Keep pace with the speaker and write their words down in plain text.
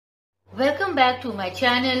Welcome back to my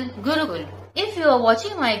channel GuruKul. If you are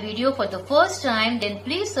watching my video for the first time, then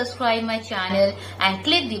please subscribe my channel and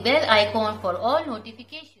click the bell icon for all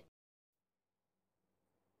notifications.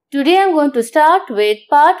 Today I am going to start with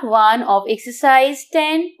part 1 of exercise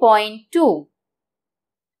 10.2.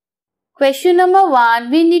 Question number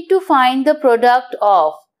 1, we need to find the product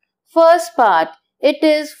of first part. It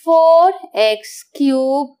is 4x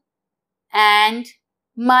cube and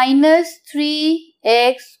minus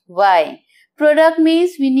 3xy. Product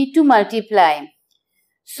means we need to multiply.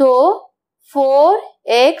 So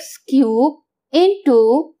 4x cube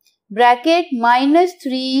into bracket minus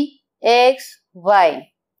 3xy.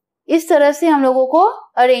 इस तरह से हम लोगों को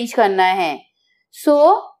arrange करना है.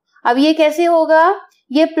 अब ये कैसे होगा?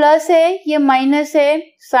 ये प्लस है, ये माइनस है,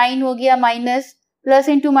 साइन हो गया minus, plus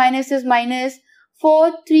into minus is minus,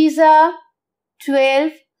 4 3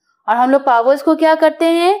 12. और हम लोग पावर्स को क्या करते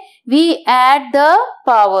हैं? We add the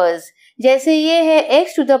powers. जैसे ये है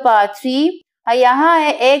x to the power 3 और यहाँ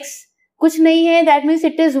है x कुछ नहीं है, that means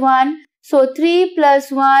it is 1. So 3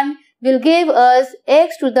 plus 1 will give us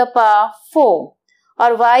x to the power 4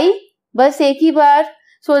 और y बस एक ही बार.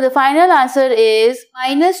 So the final answer is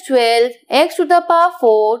minus 12 x to the power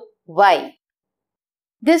 4 y.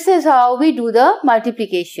 This is how we do the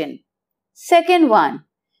multiplication. Second one,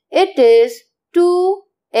 it is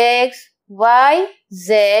 2x y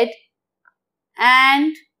z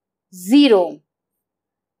and 0.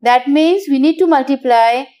 That means we need to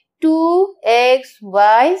multiply 2x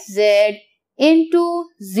y z into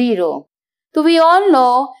 0. So we all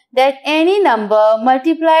know that any number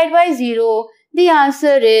multiplied by 0, the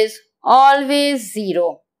answer is always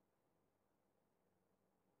 0.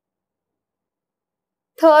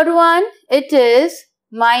 Third one, it is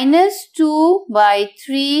minus 2 by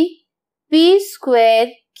 3 p square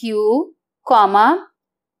q, comma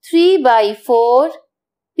 3 by 4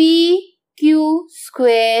 p q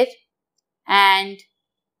square and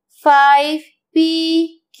 5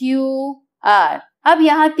 p q r. अब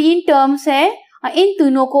यहाँ 3 terms हैं और इन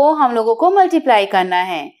तीनों को हम लोगों को multiply करना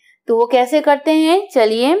है. तो वो कैसे करते हैं?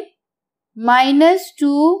 चलिए, minus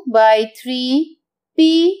 2 by 3 p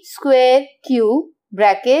square q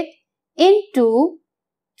bracket into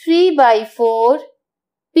 3 by 4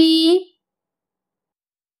 p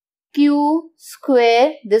q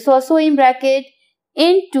square, this also in bracket,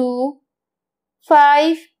 into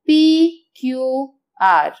 5 p q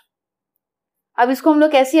r. अब इसको हम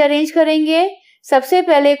लोग कैसे अरेंज करेंगे? सबसे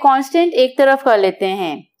पहले कांस्टेंट एक तरफ कर लेते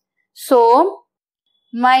हैं. So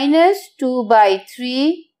minus 2 by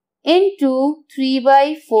 3 into 3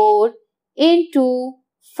 by 4 into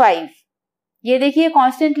 5. ये देखिए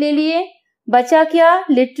कांस्टेंट ले लिए. बचा क्या?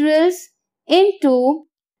 Literals into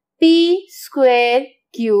p square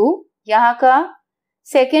q. यहाँ का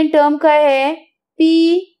सेकेंड टर्म का है p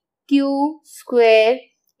q square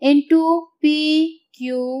into p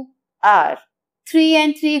q r. 3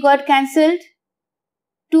 and 3 got cancelled.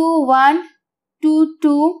 2 1 2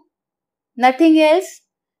 2, nothing else.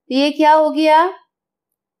 ये क्या हो गया?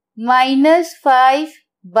 minus 5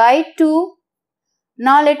 by 2.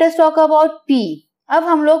 Now let us talk about p. अब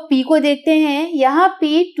हम लोग p को देखते हैं. यहाँ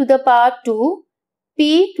p to the power 2,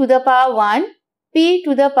 p to the power 1, p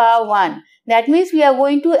to the power 1. That means we are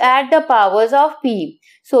going to add the powers of p.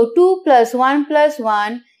 So 2 plus 1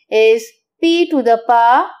 is p to the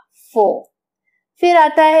power 4. फिर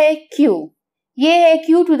आता है q. ये है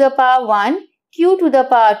q to the power 1, q to the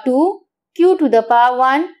power 2, q to the power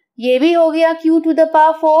 1. ये भी हो गया q to the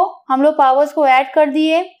power 4. हम लोग पावर्स को ऐड कर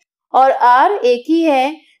दिए और r एक ही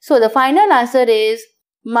है. So the final answer is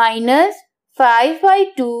minus 5 by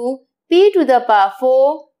 2 p to the power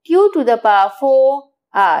 4 q to the power 4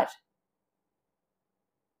 r.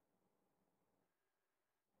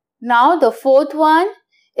 Now the fourth one,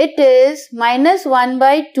 it is minus 1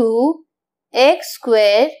 by 2 x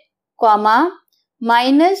square, comma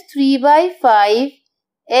minus 3 by 5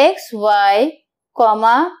 xy,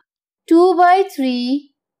 comma 2 by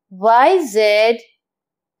 3 yz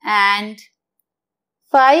and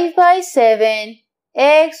 5 by 7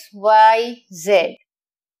 xyz.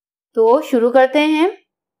 तो शुरू करते हैं.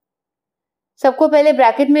 सबको पहले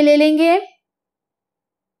bracket में ले लेंगे.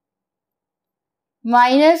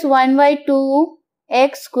 minus 1 by 2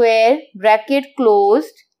 x square bracket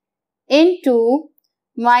closed into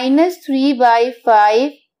minus 3 by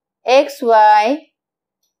 5 xy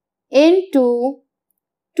into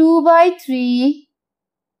 2 by 3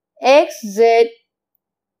 xz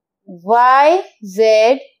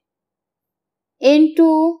yz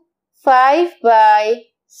into 5 by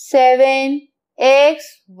 7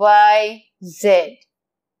 xyz.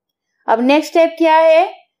 अब नेक्स्ट स्टेप क्या है?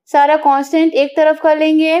 सारा कांस्टेंट एक तरफ कर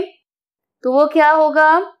लेंगे. तो वो क्या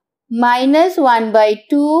होगा,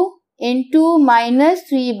 -1/2 इंटू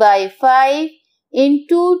 -3/5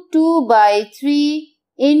 इंटू 2/3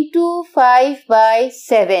 इंटू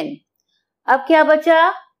 5/7. अब क्या बचा,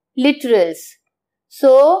 literals.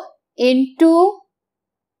 So into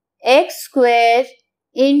x²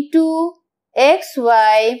 into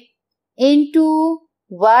xy into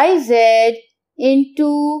yz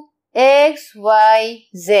into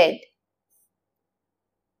xyz.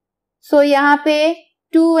 सो यहाँ पे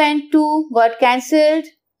 2 and 2 got cancelled,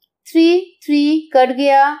 3 कट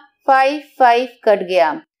गया, 5 कट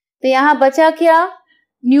गया. तो यहाँ बचा क्या,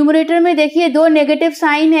 न्यूमरेटर में देखिए दो नेगेटिव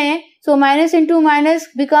साइन है, so minus into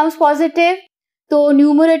minus becomes positive. तो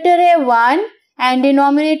न्यूमरेटर है 1 एंड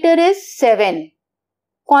डिनोमिनेटर इज 7.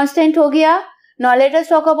 कांस्टेंट हो गया. Now let us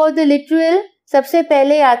talk about the literal. सबसे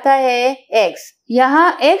पहले आता है x.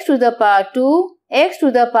 यहाँ x to the power 2, x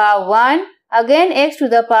to the power 1, again x to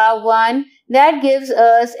the power 1, that gives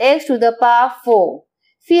us x to the power 4.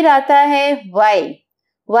 फिर आता है y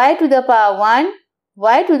to the power 1,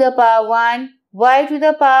 y to the power 1, y to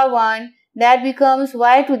the power 1, that becomes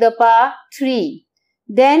y to the power 3.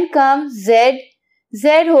 Then comes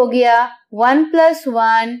z हो गया 1 plus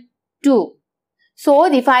 1, 2. So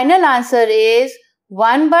the final answer is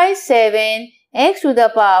 1/7 x to the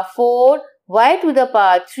power 4, y to the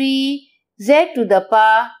power 3, z to the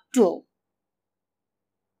power 2.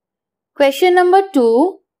 Question number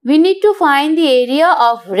 2. We need to find the area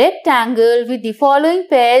of rectangle with the following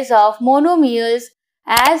pairs of monomials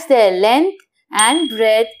as their length and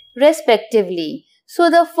breadth respectively. So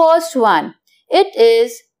the first one, it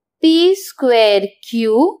is p square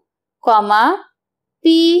q, comma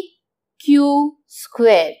pq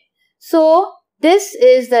square. So this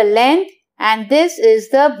is the length and this is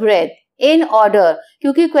the breadth in order,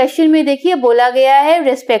 क्योंकि question में देखिए बोला गया है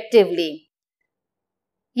respectively.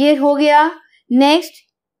 ये हो गया. Next,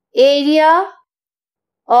 area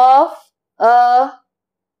of a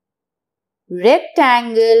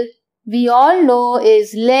rectangle we all know is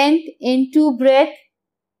length into breadth.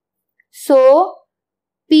 So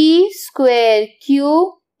p square q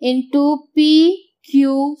into pq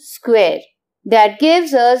square. That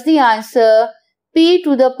gives us the answer p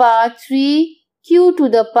to the power 3, q to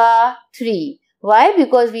the power 3. Why?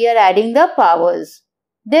 Because we are adding the powers.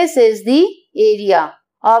 This is the area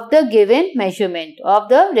of the given measurement of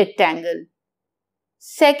the rectangle.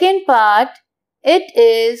 Second part, it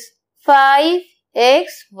is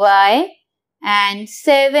 5xy and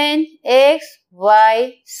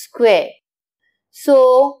 7xy square.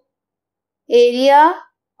 So area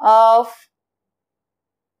of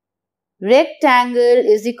rectangle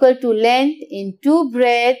is equal to length into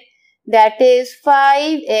breadth, that is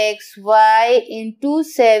 5xy into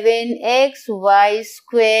 7xy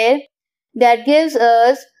square. That gives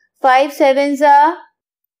us 5 sevens are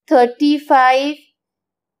 35,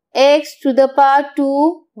 x to the power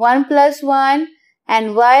 2, 1 plus 1,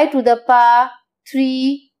 and y to the power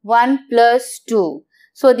 3, 1 plus 2.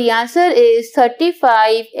 So the answer is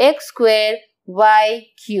 35x square y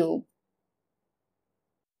cube.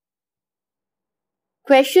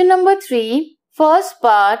 Question number 3. First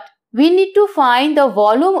part, we need to find the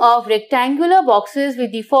volume of rectangular boxes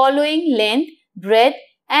with the following length, breadth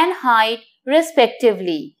and height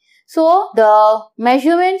respectively. So the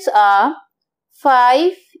measurements are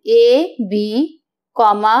 5ab,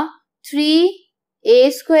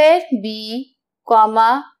 3a square b,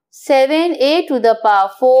 7a to the power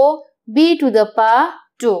 4, b to the power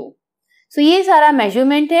 2. So ये सारा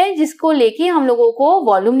measurement है जिसको लेके हम लोगों को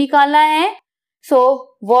volume निकालना है. So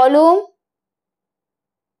volume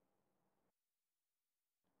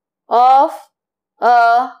of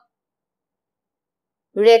a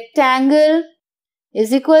rectangle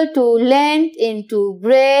is equal to length into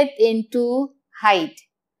breadth into height.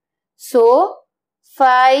 So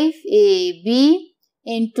 5ab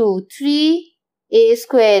into 3a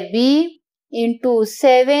square b into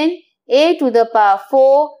 7a to the power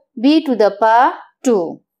 4 b to the power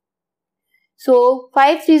 2. So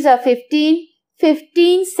 5 3s are 15,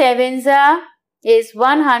 15 sevens are is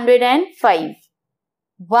 105.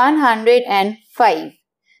 105.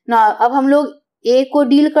 Now अब हम लोग a को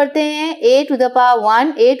deal करते हैं. a to the power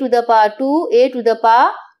 1, a to the power 2, a to the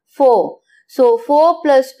power 4. So 4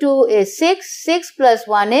 plus 2 is 6, 6 plus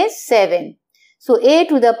 1 is 7. So a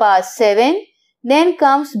to the power 7. Then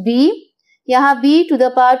comes b. यहाँ b to the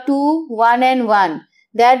power 2, 1 and 1.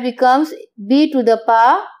 That becomes b to the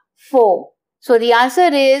power 4. So the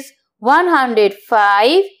answer is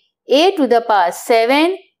 105, a to the power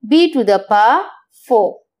 7, b to the power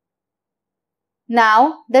 4.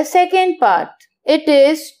 Now the second part. It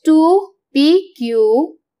is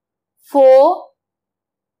 2pq,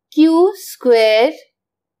 4q square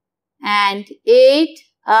and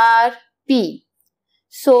 8rp.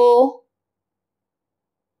 So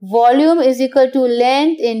volume is equal to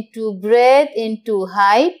length into breadth into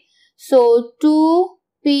height. So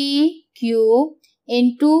 2pq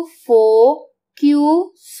into 4q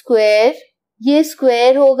square. ये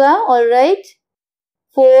square होगा, alright.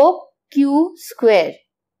 4q square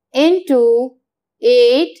into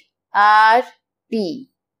 8rp.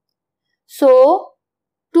 So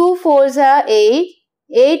 2 4s are 8,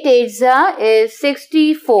 8 8s are is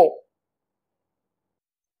 64.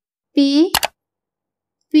 P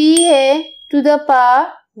है to the power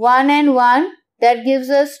 1 and 1, that gives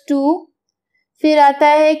us 2. फिर आता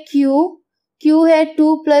है Q है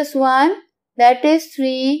 2 plus 1, that is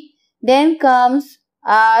 3. Then comes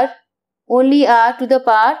R, only R to the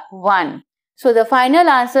power 1. So the final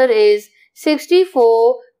answer is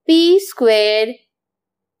 64 P square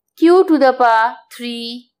Q to the power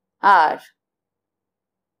 3 R.